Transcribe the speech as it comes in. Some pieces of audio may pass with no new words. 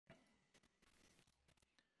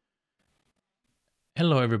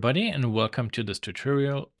Hello everybody and welcome to this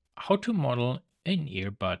tutorial, how to model an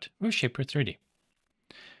earbud with Shapr3D.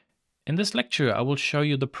 In this lecture, I will show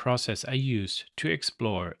you the process I use to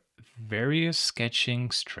explore various sketching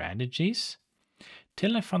strategies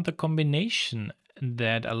till I found the combination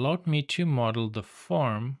that allowed me to model the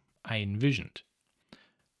form I envisioned.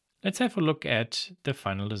 Let's have a look at the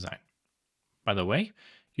final design. By the way,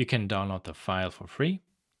 you can download the file for free,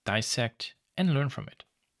 dissect, and learn from it.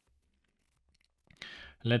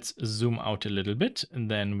 Let's zoom out a little bit,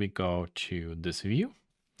 and then we go to this view.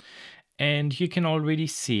 And you can already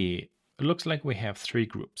see, it looks like we have three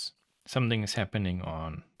groups. Something is happening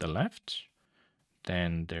on the left,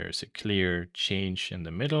 then there's a clear change in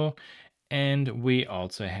the middle, and we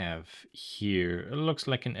also have here, it looks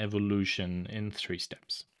like an evolution in 3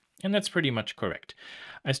 steps. And that's pretty much correct.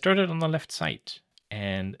 I started on the left side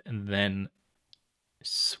and then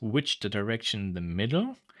switched the direction in the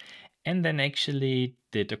middle, and then actually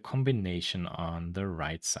did a combination on the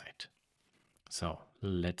right side. So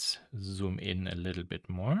let's zoom in a little bit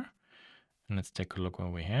more and let's take a look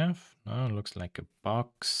what we have. Now it looks like a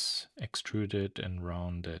box, extruded and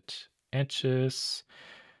rounded edges.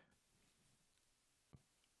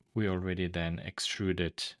 We already then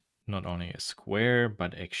extruded not only a square,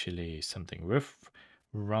 but actually something with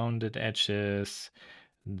rounded edges.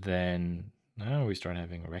 Then now we start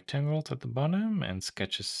having rectangles at the bottom and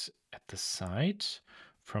sketches at the side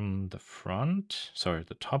from the front, sorry,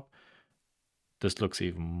 the top. This looks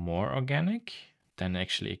even more organic. Then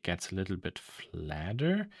actually it gets a little bit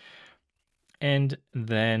flatter. And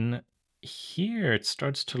then here it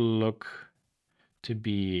starts to look to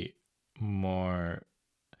be more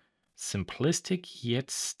simplistic, yet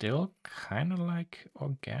still kind of like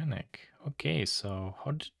organic. Okay, so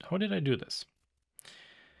how did I do this?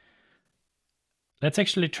 Let's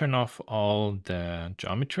actually turn off all the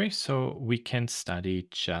geometry so we can study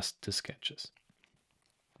just the sketches.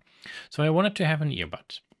 So I wanted to have an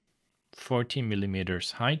earbud, 40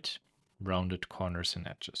 millimeters height, rounded corners and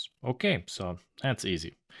edges. Okay, so that's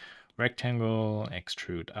easy. Rectangle,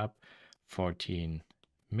 extrude up, 14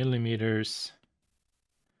 millimeters.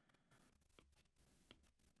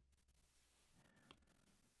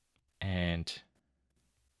 And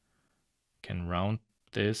can round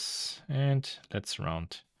this and let's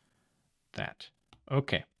round that.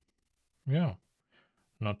 Okay, yeah,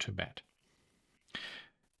 not too bad.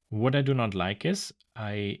 What I do not like is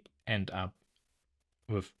I end up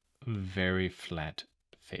with very flat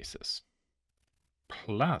faces.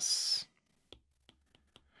 Plus,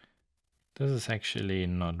 this is actually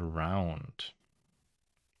not round.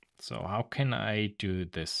 So how can I do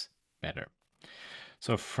this better?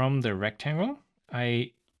 So from the rectangle,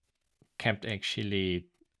 I kept actually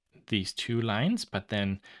these 2 lines, but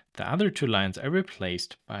then the other 2 lines I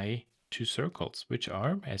replaced by 2 circles, which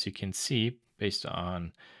are, as you can see, based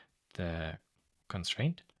on the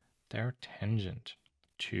constraint, they're tangent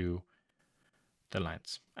to the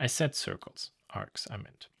lines. I said circles, arcs I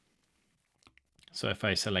meant. So if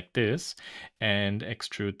I select this and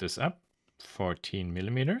extrude this up, 14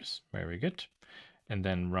 millimeters, very good. And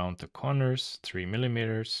then round the corners, 3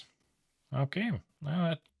 millimeters. Okay,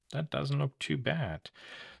 well, that doesn't look too bad.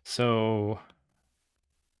 So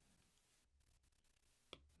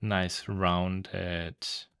nice rounded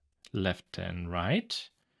left and right.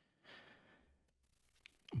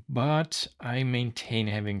 But I maintain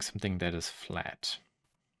having something that is flat.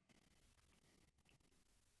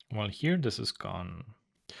 Well, here this is gone.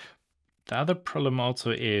 The other problem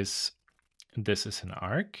also is this is an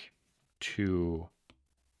arc to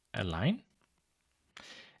a line.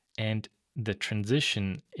 And the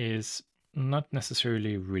transition is not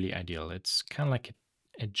necessarily really ideal. It's kind of like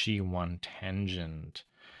a G1 tangent.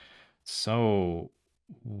 So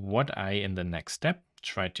what I, in the next step,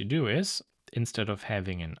 try to do is, instead of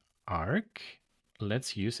having an arc,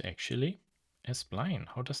 let's use actually a spline.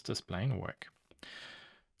 How does the spline work?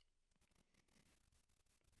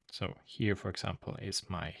 So here, for example, is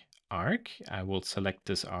my arc. I will select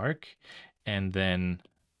this arc and then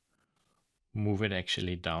move it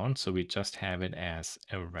actually down. So we just have it as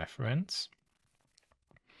a reference.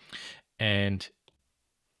 And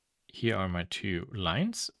here are my 2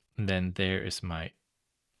 lines. And then there is my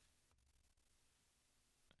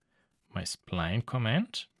spline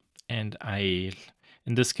command. And I,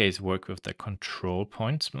 in this case, work with the control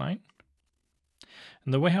point spline.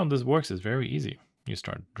 And the way how this works is very easy. You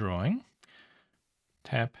start drawing,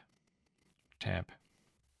 tap, tap,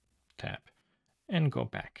 tap, and go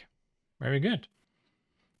back. Very good.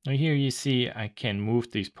 Now here you see I can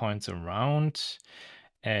move these points around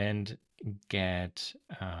and get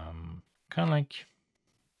kind of like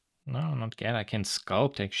No, not get. I can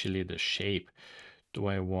sculpt actually the shape. Do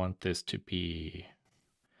I want this to be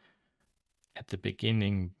at the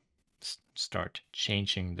beginning, start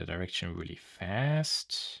changing the direction really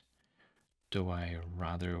fast? Do I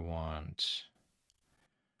rather want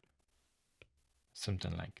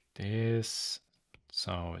something like this?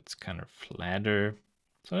 So it's kind of flatter.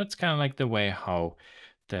 So that's kind of like the way how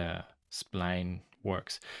the spline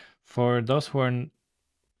works. For those who are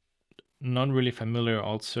not really familiar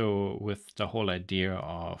also with the whole idea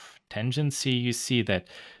of tangency, you see that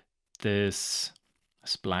this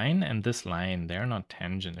spline and this line, they're not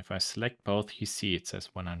tangent. If I select both, you see it says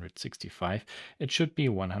 165. It should be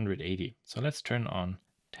 180. So let's turn on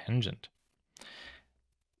tangent.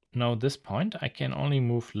 Now this point, I can only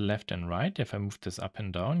move left and right. If I move this up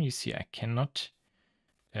and down, you see I cannot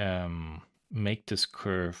make this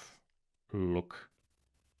curve look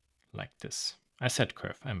like this. I said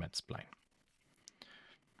curve, I meant spline.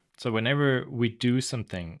 So whenever we do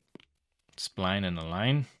something spline in a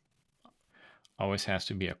line, always has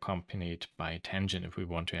to be accompanied by tangent if we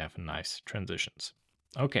want to have nice transitions.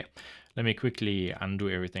 Okay, let me quickly undo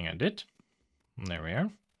everything I did. There we are.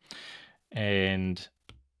 And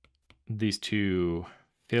these two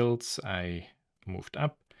fills I moved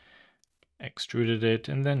up, extruded it,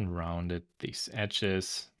 and then rounded these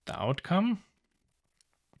edges. The outcome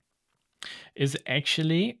is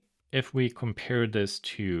actually, if we compare this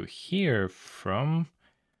to here, from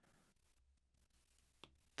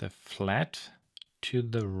the flat to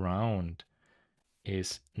the round,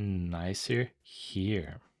 is nicer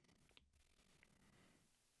here.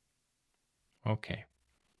 Okay.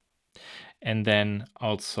 And then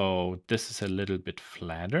also this is a little bit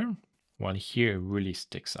flatter, while here it really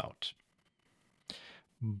sticks out.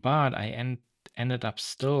 But I ended up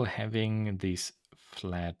still having these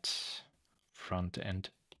flat front and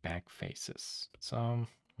back faces. So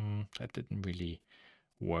that didn't really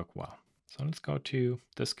work well. So let's go to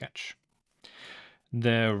the sketch.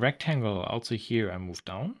 The rectangle also here I moved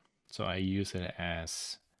down. So I use it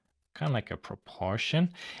as kind of like a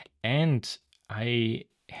proportion. And I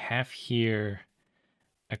have here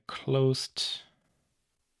a closed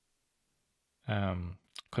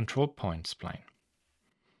control point spline.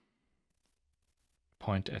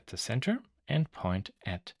 Point at the center and point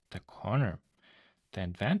at the corner. The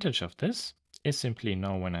advantage of this is simply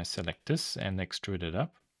now when I select this and extrude it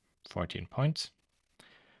up, 14 points,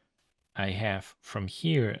 I have from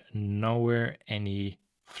here nowhere any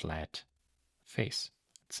flat face.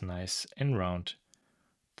 It's nice and round,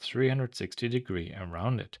 360 degree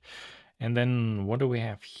around it. And then what do we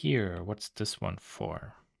have here? What's this one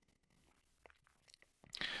for?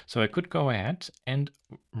 So I could go ahead and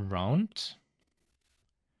round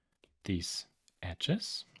these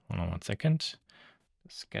edges. Hold on 1 second.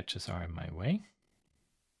 The sketches are in my way.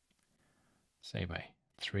 Say by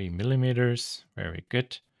 3 millimeters. Very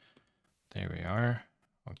good. There we are.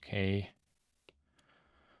 Okay.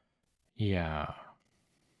 Yeah.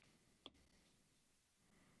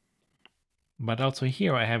 But also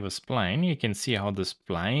here I have a spline. You can see how the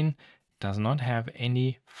spline does not have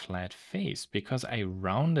any flat face because I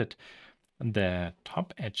rounded the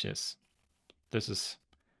top edges. This is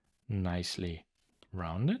nicely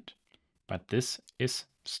rounded, but this is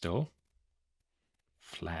still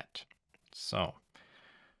flat. So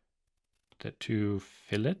the two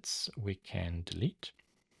fillets we can delete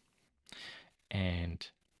and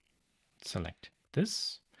select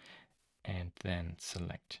this and then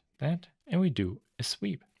select that, and we do a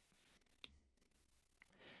sweep.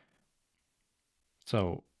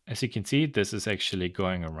 So as you can see, this is actually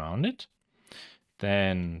going around it.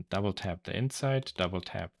 Then double tap the inside, double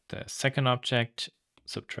tap the second object,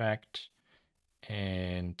 subtract,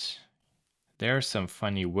 and there are some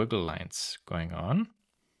funny wiggle lines going on.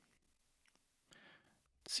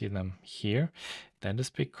 See them here? That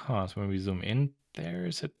is because when we zoom in,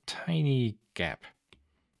 there's a tiny gap.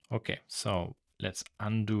 Okay, so let's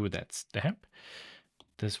undo that step.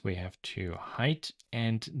 This we have to hide,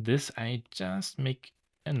 and this I just make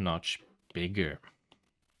a notch bigger.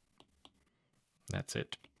 That's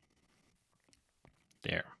it.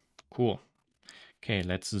 There, cool. Okay,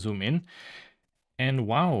 let's zoom in. And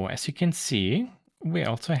wow, as you can see, we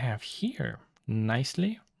also have here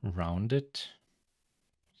nicely rounded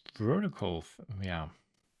vertical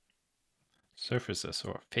surfaces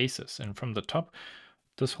or faces. And from the top,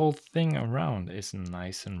 this whole thing around is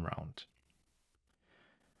nice and round.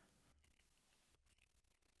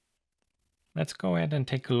 Let's go ahead and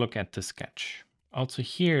take a look at the sketch. Also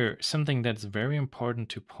here, something that's very important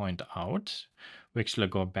to point out, we actually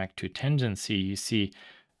go back to tangency. You see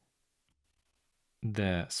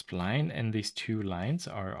the spline and these two lines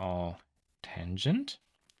are all tangent,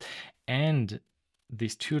 and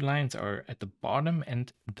these two lines are at the bottom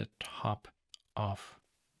and the top of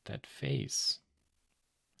that face.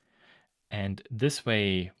 And this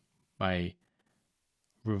way, by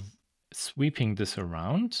sweeping this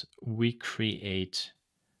around, we create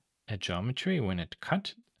a geometry when it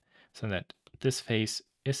cut so that this face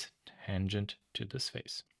is tangent to this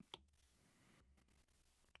face.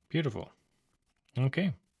 Beautiful.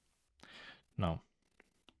 Okay. Now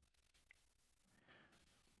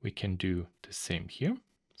we can do the same here.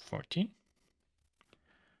 14.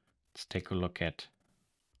 Let's take a look at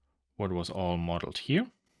what was all modeled here.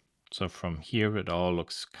 So from here it all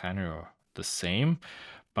looks kind of the same,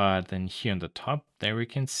 but then here on the top there we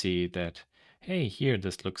can see that, hey, here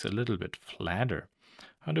this looks a little bit flatter.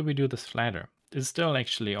 How do we do this flatter? It's still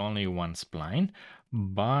actually only one spline,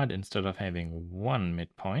 but instead of having one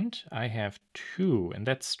midpoint, I have two, and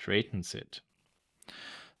that straightens it.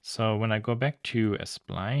 So when I go back to a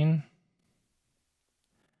spline,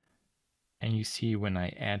 and you see when I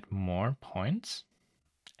add more points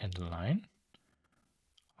and a line,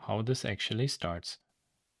 how this actually starts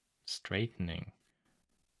straightening.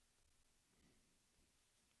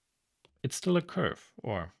 It's still a curve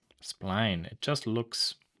or spline. It just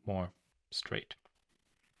looks more straight.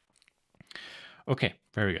 Okay,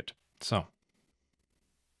 very good. So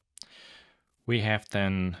we have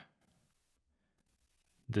then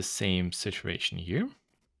the same situation here.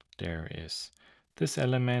 There is this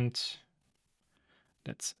element.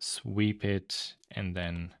 Let's sweep it and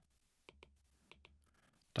then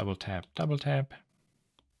double tap,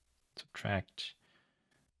 subtract.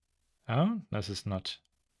 Oh, this is not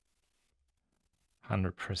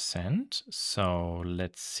 100%. So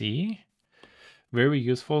let's see. Very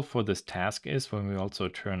useful for this task is when we also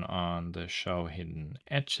turn on the show hidden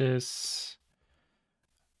edges.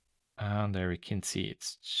 And there we can see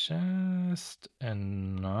it's just a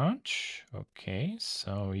notch. Okay,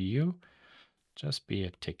 so you just be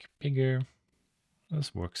a tick bigger.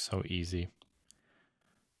 This works so easy.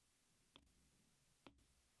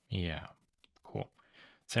 Yeah, cool.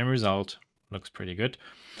 Same result, looks pretty good.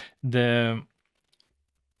 The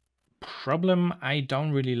problem I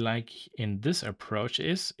don't really like in this approach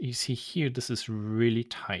is, you see here, this is really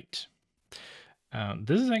tight.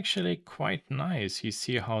 This is actually quite nice. You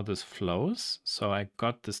see how this flows. So I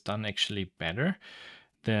got this done actually better.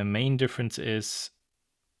 The main difference is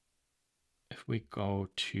if we go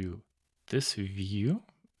to this view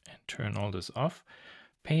and turn all this off,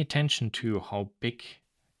 pay attention to how big,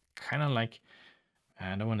 kind of like,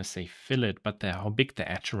 I don't want to say fillet, but how big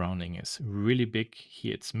the edge rounding is. Really big.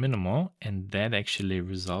 Here it's minimal, and that actually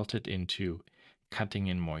resulted into cutting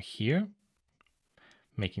in more here,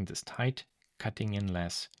 making this tight, cutting in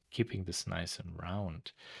less, keeping this nice and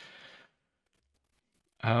round.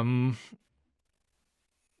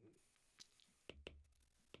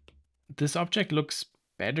 This object looks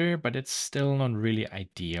better, but it's still not really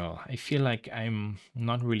ideal. I feel like I'm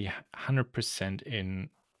not really 100% in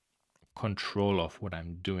control of what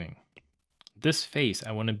I'm doing. This face,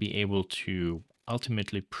 I want to be able to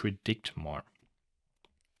ultimately predict more.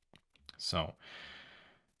 So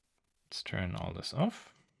let's turn all this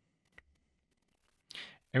off.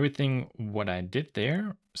 Everything what I did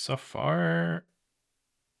there so far,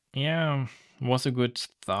 yeah, was a good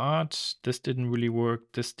thought. This didn't really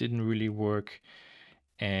work. This didn't really work.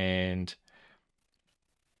 And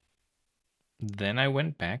then I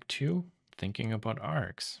went back to thinking about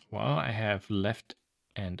arcs. Well, I have left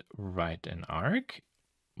and right an arc.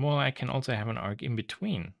 Well, I can also have an arc in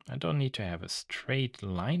between. I don't need to have a straight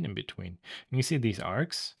line in between. You see these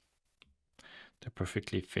arcs? They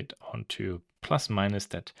perfectly fit onto plus minus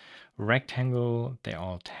that rectangle. They're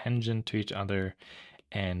all tangent to each other.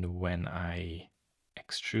 And when I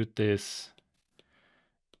extrude this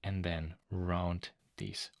and then round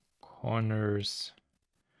these corners,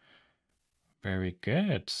 very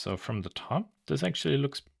good. So from the top, this actually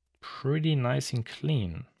looks pretty nice and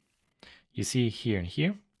clean. You see here and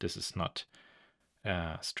here, this is not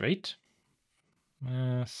straight.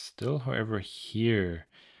 Still, however, here,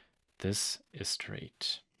 this is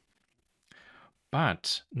straight.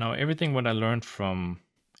 But now everything what I learned from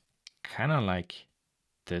kind of like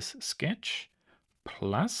this sketch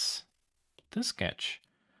plus this sketch,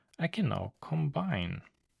 I can now combine.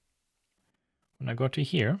 When I go to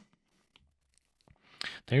here,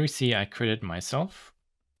 there you see I created myself,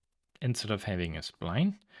 instead of having a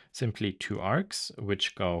spline, simply two arcs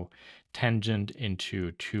which go tangent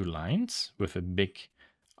into two lines with a big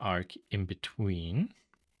arc in between.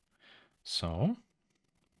 So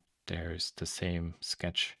there's the same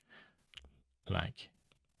sketch like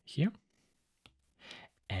here.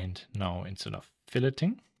 And now instead of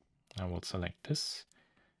filleting, I will select this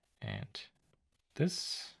and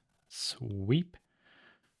this, sweep.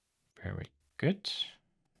 Very good.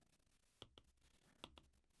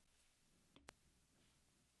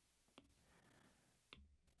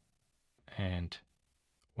 And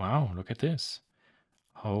wow, look at this.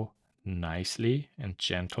 How nicely and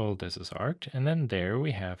gentle this is arced. And then there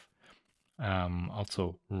we have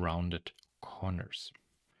also rounded corners.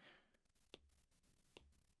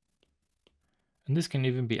 And this can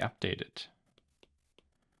even be updated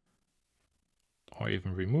or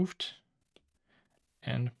even removed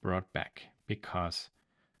and brought back, because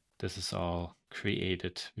this is all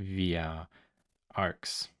created via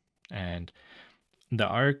arcs. And the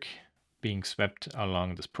arc being swept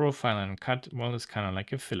along this profile and cut, well, it's kind of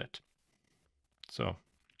like a fillet. So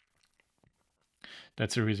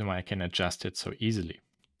that's the reason why I can adjust it so easily.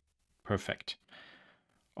 Perfect.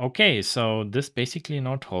 Okay, so this basically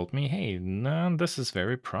now told me, hey, no, this is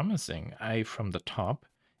very promising. I, from the top,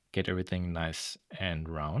 get everything nice and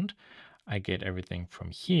round. I get everything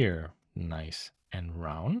from here nice and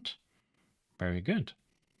round. Very good.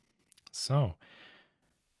 So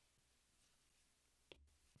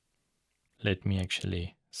let me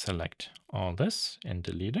actually select all this and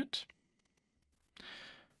delete it.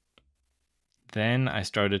 Then I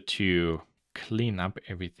started to clean up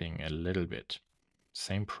everything a little bit.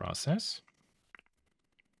 Same process.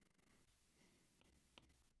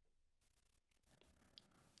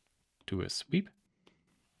 Do a sweep,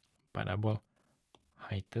 but I will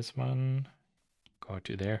hide this one, go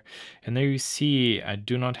to there. And there you see I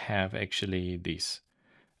do not have actually these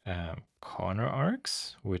corner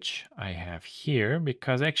arcs, which I have here,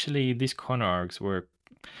 because actually these corner arcs were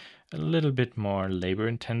a little bit more labor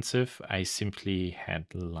intensive. I simply had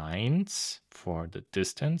lines for the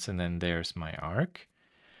distance, and then there's my arc.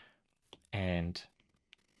 And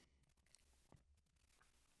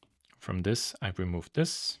from this, I've removed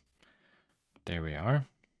this. There we are.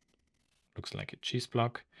 Looks like a cheese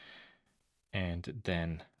block. And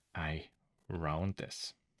then I round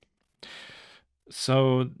this.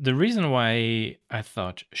 So the reason why I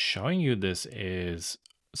thought showing you this is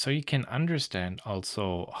so you can understand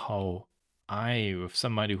also how I, with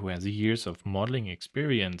somebody who has years of modeling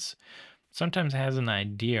experience, sometimes has an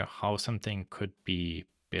idea how something could be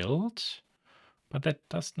built, but that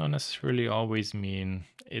does not necessarily always mean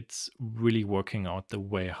it's really working out the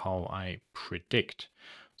way how I predict.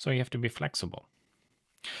 So you have to be flexible.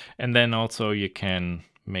 And then also you can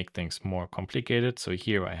make things more complicated. So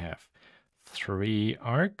here I have 3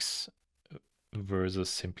 arcs versus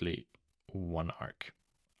simply 1 arc.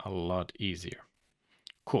 A lot easier.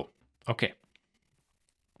 Cool. Okay.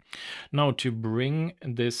 Now to bring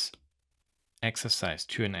this exercise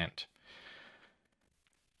to an end,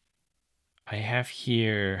 I have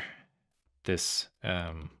here this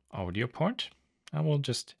audio port. I will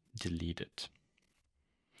just delete it.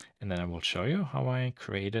 And then I will show you how I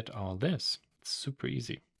created all this. It's super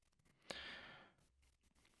easy.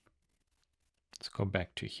 Let's go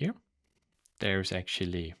back to here. There's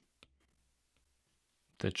actually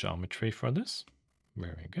the geometry for this.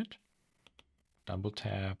 Very good. Double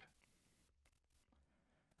tap.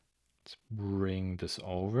 Let's bring this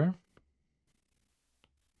over.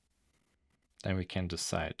 Then we can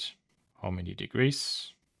decide how many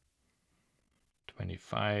degrees.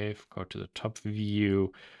 25. Go to the top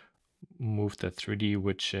view. Move the 3D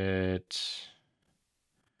widget.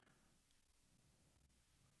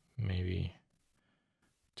 Maybe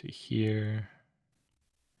to here.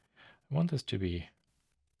 I want this to be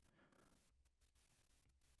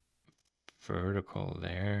vertical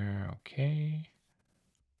there. Okay.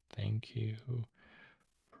 Thank you.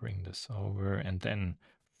 Bring this over and then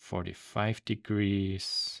 45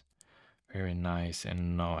 degrees. Very nice.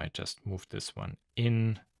 And now I just move this one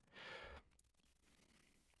in.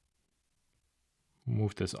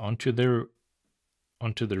 Move this onto the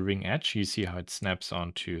ring edge. You see how it snaps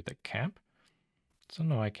onto the cap. So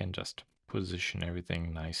now I can just position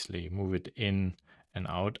everything nicely, move it in and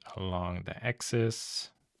out along the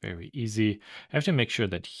axis. Very easy. I have to make sure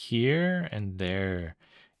that here and there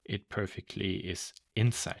it perfectly is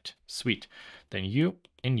inside. Sweet. Then you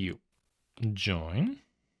and you join.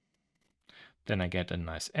 Then I get a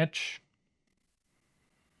nice edge,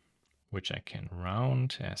 which I can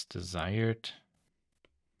round as desired.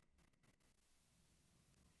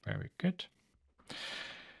 Very good.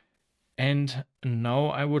 And now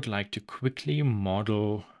I would like to quickly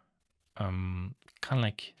model kind of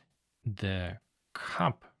like the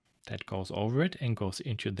cup that goes over it and goes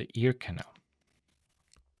into the ear canal.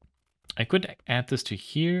 I could add this to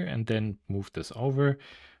here and then move this over,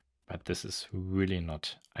 but this is really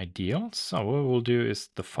not ideal. So what we'll do is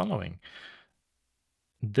the following.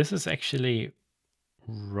 This is actually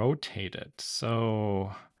rotated,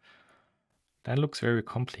 so that looks very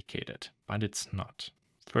complicated, but it's not.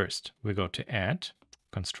 First, we go to Add,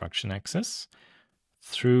 Construction Axis,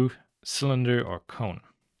 through Cylinder or Cone.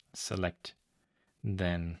 Select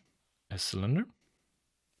then a cylinder.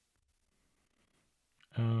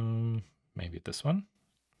 Maybe this one.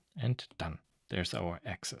 And done. There's our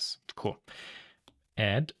axis. Cool.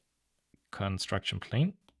 Add construction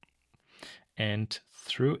plane and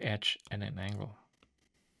through edge and an angle.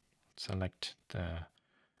 Select the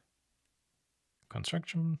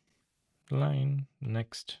construction line.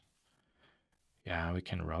 Next. Yeah, we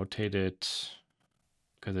can rotate it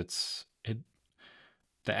because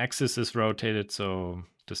the axis is rotated, so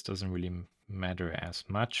this doesn't really matter as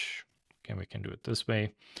much. Okay, we can do it this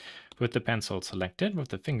way. With the pencil selected, with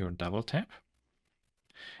the finger double tap.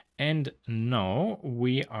 And now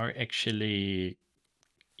we are actually,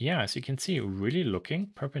 yeah, as you can see, really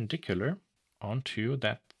looking perpendicular onto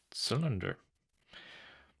that cylinder.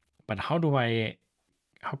 But how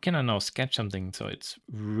can I now sketch something so it's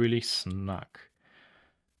really snug?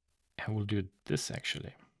 I will do this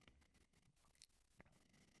actually.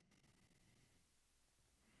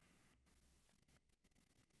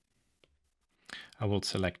 I will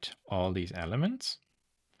select all these elements.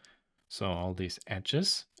 So all these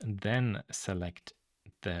edges, and then select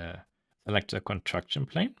the construction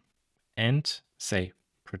plane and say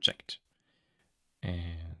project.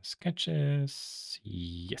 And sketches,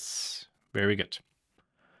 yes, very good.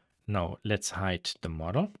 Now let's hide the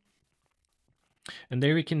model. And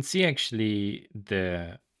there we can see actually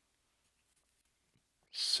the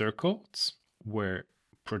circles were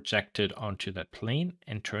projected onto that plane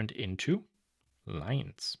and turned into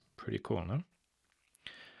lines. Pretty cool, no?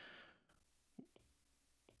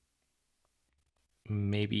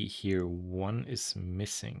 Maybe here one is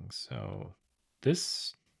missing. So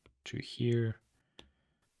this to here,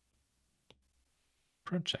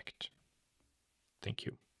 project. Thank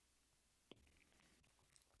you.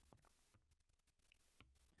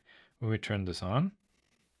 When we turn this on,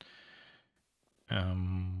 have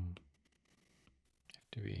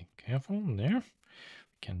to be careful there.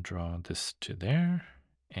 We can draw this to there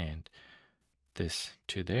and this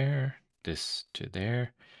to there, this to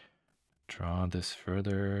there. Draw this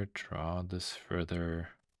further, draw this further.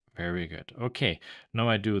 Very good. Okay, now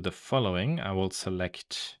I do the following. I will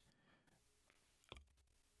select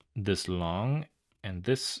this long and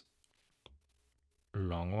this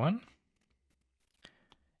long one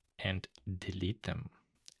and delete them,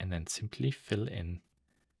 and then simply fill in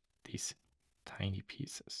these tiny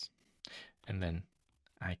pieces. And then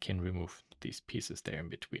I can remove these pieces there in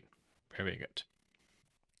between. Very good.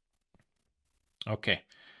 Okay.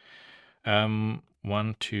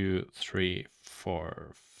 1, 2, 3,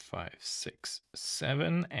 4, 5, 6,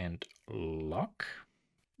 7, and lock.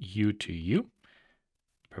 U to U.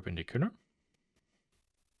 Perpendicular.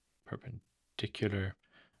 Perpendicular.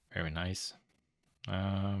 Very nice.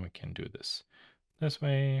 We can do this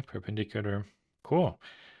way. Perpendicular. Cool.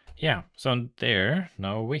 Yeah, so there,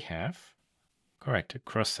 now we have, correct, a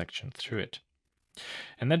cross section through it.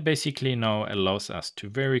 And that basically now allows us to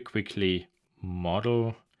very quickly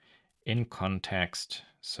model in context.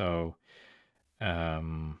 So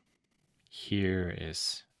here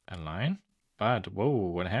is a line, but whoa,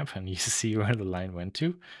 what happened? You see where the line went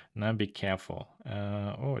to? Now be careful.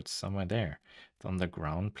 Oh, it's somewhere there. It's on the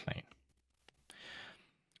ground plane.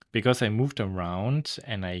 Because I moved around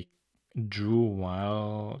and I drew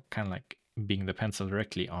while kind of like being the pencil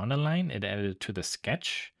directly on a line, it added to the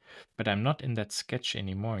sketch, but I'm not in that sketch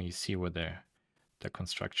anymore. You see where the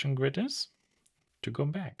construction grid is? To go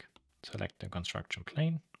back, select the construction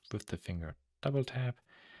plane with the finger double tap,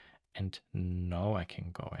 and now I can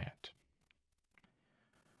go ahead.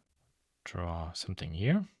 Draw something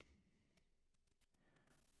here.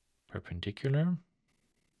 Perpendicular.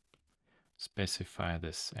 Specify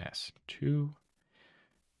this as 2.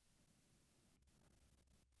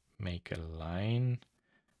 Make a line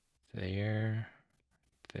there,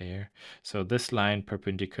 there. So this line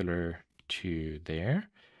perpendicular to there.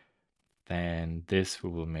 Then this we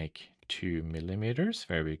will make 2 millimeters.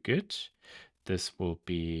 Very good. This will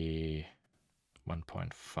be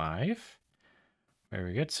 1.5.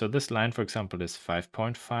 Very good. So this line, for example, is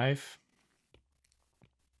 5.5.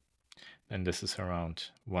 Then this is around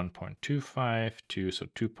 1.25, 2, so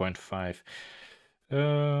 2.5.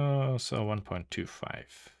 So 1.25.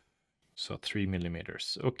 So 3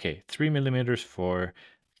 millimeters. Okay, 3 millimeters for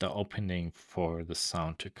the opening for the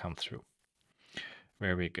sound to come through.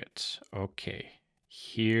 Very good. Okay,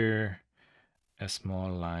 here a small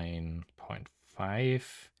line 0.5.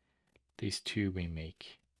 These two we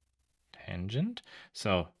make tangent.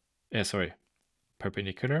 So, sorry,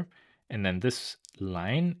 perpendicular. And then this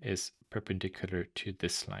line is perpendicular to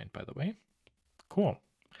this line, by the way. Cool.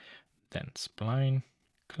 Then spline,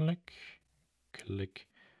 click, click,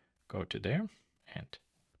 go to there, and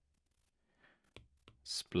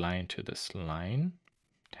spline to this line,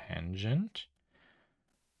 tangent.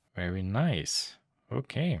 Very nice.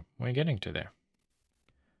 Okay, we're getting to there.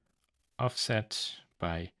 Offset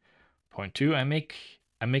by 0.2. I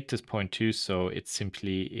make this 0.2 so it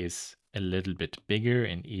simply is a little bit bigger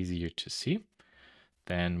and easier to see.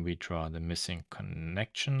 Then we draw the missing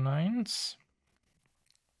connection lines.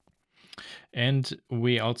 And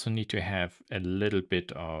we also need to have a little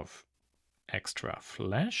bit of extra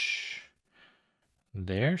flash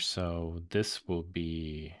there. So this will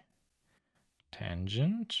be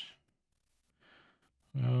tangent.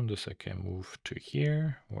 Oh, this I can move to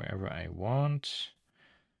here, wherever I want.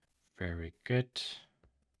 Very good.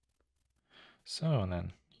 So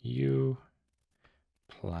then U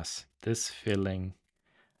plus this filling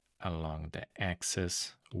along the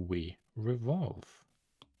axis we revolve.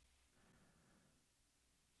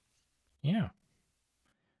 Yeah.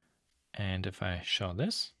 And if I show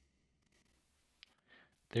this,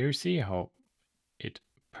 there you see how it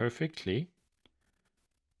perfectly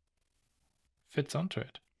fits onto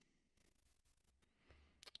it.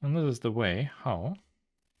 And this is the way how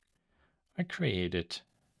I created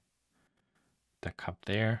the cup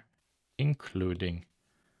there, including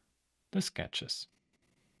the sketches.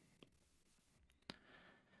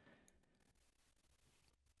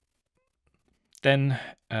 Then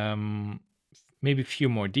maybe a few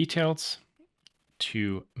more details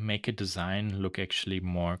to make a design look actually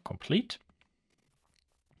more complete.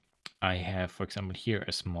 I have, for example, here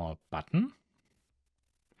a small button.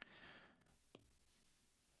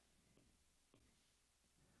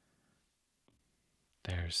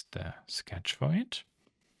 There's the sketch for it.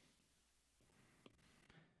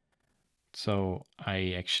 So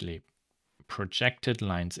I actually projected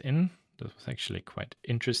lines in. This was actually quite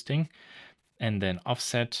interesting. And then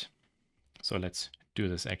offset. So let's do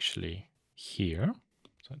this actually here.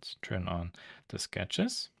 So let's turn on the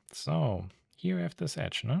sketches. So here I have this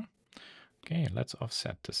edge, no? Okay, let's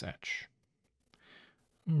offset this edge.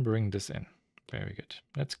 Bring this in. Very good.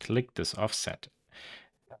 Let's click this offset.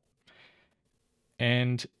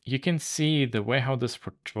 And you can see the way how this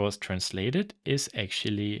was translated is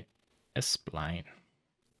actually a spline.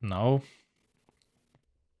 Now,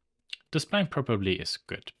 the spline probably is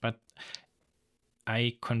good, but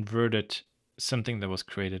I converted something that was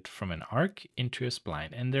created from an arc into a spline,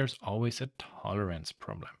 and there's always a tolerance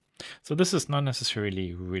problem. So this is not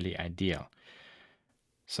necessarily really ideal.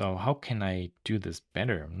 So how can I do this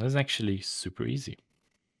better? This is actually super easy.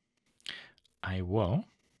 I will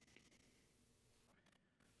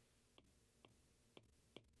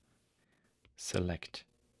select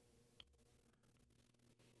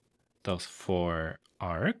those 4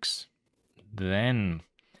 arcs, then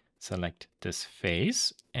select this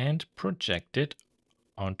face and project it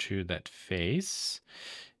onto that face.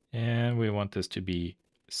 And we want this to be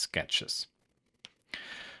sketches.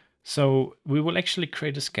 So we will actually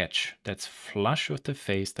create a sketch that's flush with the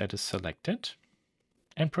face that is selected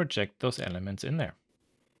and project those elements in there.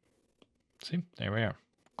 See, there we are.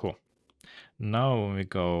 Cool. Now when we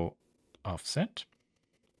go offset,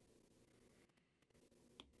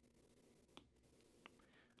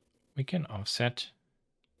 we can offset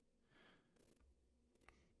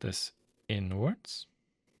this inwards.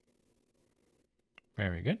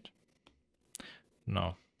 Very good.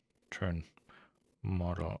 Now turn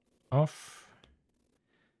model off.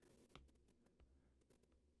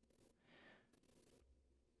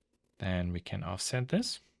 Then we can offset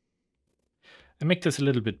this. I make this a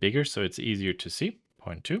little bit bigger so it's easier to see,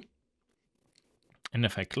 0.2. And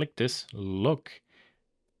if I click this, look,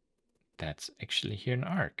 that's actually here an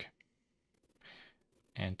arc.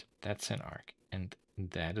 And that's an arc. And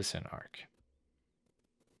that is an arc.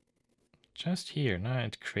 Just here, now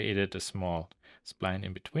it created a small spline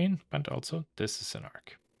in between, but also this is an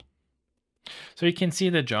arc. So you can see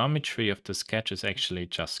the geometry of the sketch is actually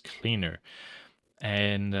just cleaner.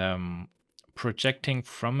 And projecting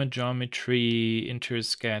from a geometry into a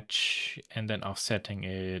sketch and then offsetting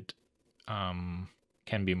it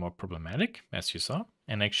can be more problematic, as you saw.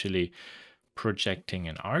 And actually projecting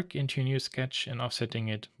an arc into a new sketch and offsetting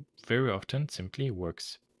it very often simply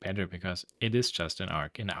works better because it is just an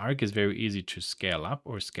arc. And an arc is very easy to scale up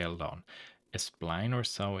or scale down. a spline or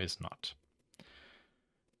so is not.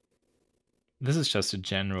 This is just a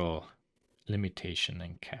general limitation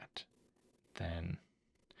in CAD. Then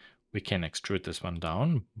we can extrude this one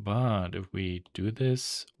down, but if we do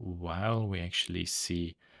this while we actually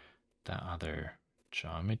see the other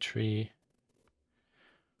geometry,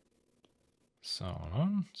 so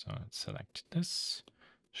on. So let's select this,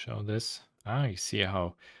 show this. You see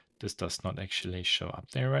how this does not actually show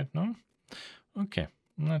up there right now. Okay,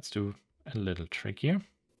 let's do a little trick here.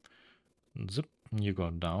 Zip, you go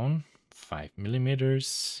down 5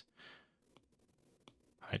 millimeters,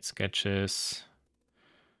 hide sketches,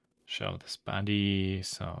 show this body.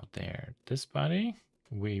 So there, this body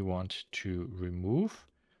we want to remove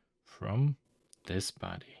from this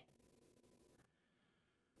body.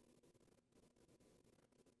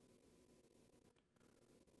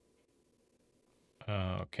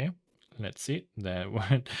 Okay, let's see.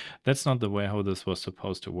 That's not the way how this was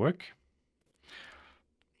supposed to work.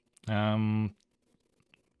 I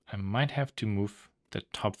might have to move the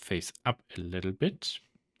top face up a little bit.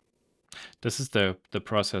 This is the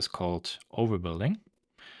process called overbuilding.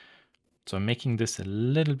 So I'm making this a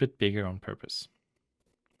little bit bigger on purpose.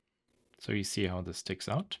 So you see how this sticks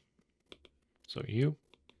out. So you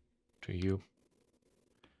to you,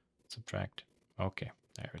 subtract. Okay,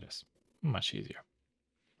 there it is. Much easier.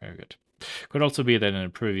 Very good. Could also be that in a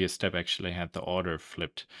previous step actually had the order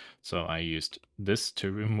flipped. So I used this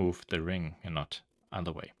to remove the ring and not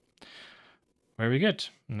other way. Very good.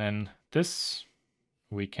 And then this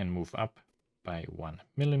we can move up by 1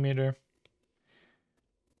 millimeter.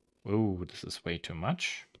 Oh, this is way too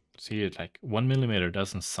much. See it, like 1 millimeter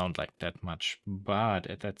doesn't sound like that much, but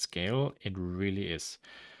at that scale, it really is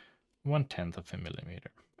 1/10 of a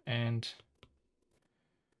millimeter. And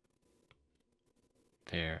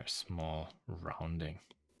there, small rounding.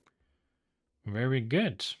 Very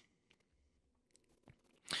good.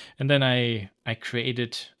 And then I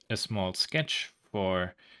created a small sketch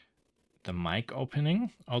for the mic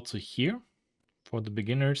opening, also here for the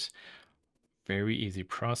beginners. Very easy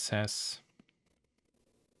process.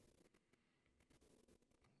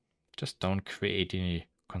 Just don't create any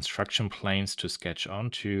construction planes to sketch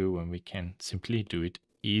onto when we can simply do it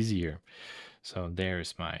easier. So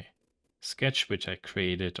there's my sketch, which I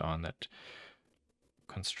created on that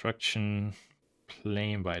construction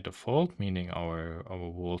plane by default, meaning our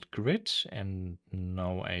world grid. And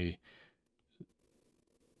now I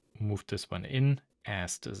move this one in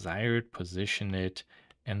as desired, position it,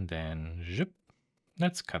 and then zip.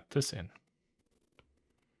 Let's cut this in.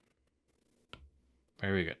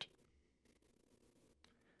 Very good.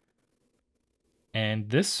 And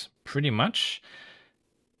this pretty much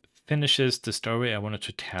finishes the story I wanted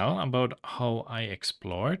to tell about how I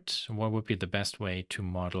explored what would be the best way to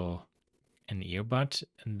model an earbud.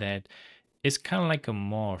 And that is kind of like a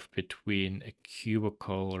morph between a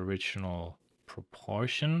cubical original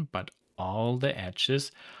proportion, but all the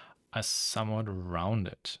edges are somewhat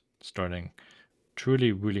rounded, starting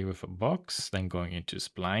truly really with a box, then going into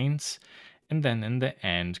splines, and then in the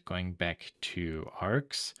end going back to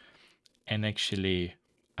arcs and actually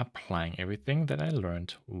applying everything that I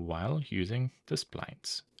learned while using the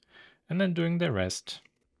splines. And then doing the rest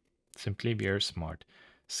simply via smart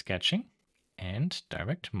sketching and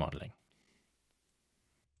direct modeling.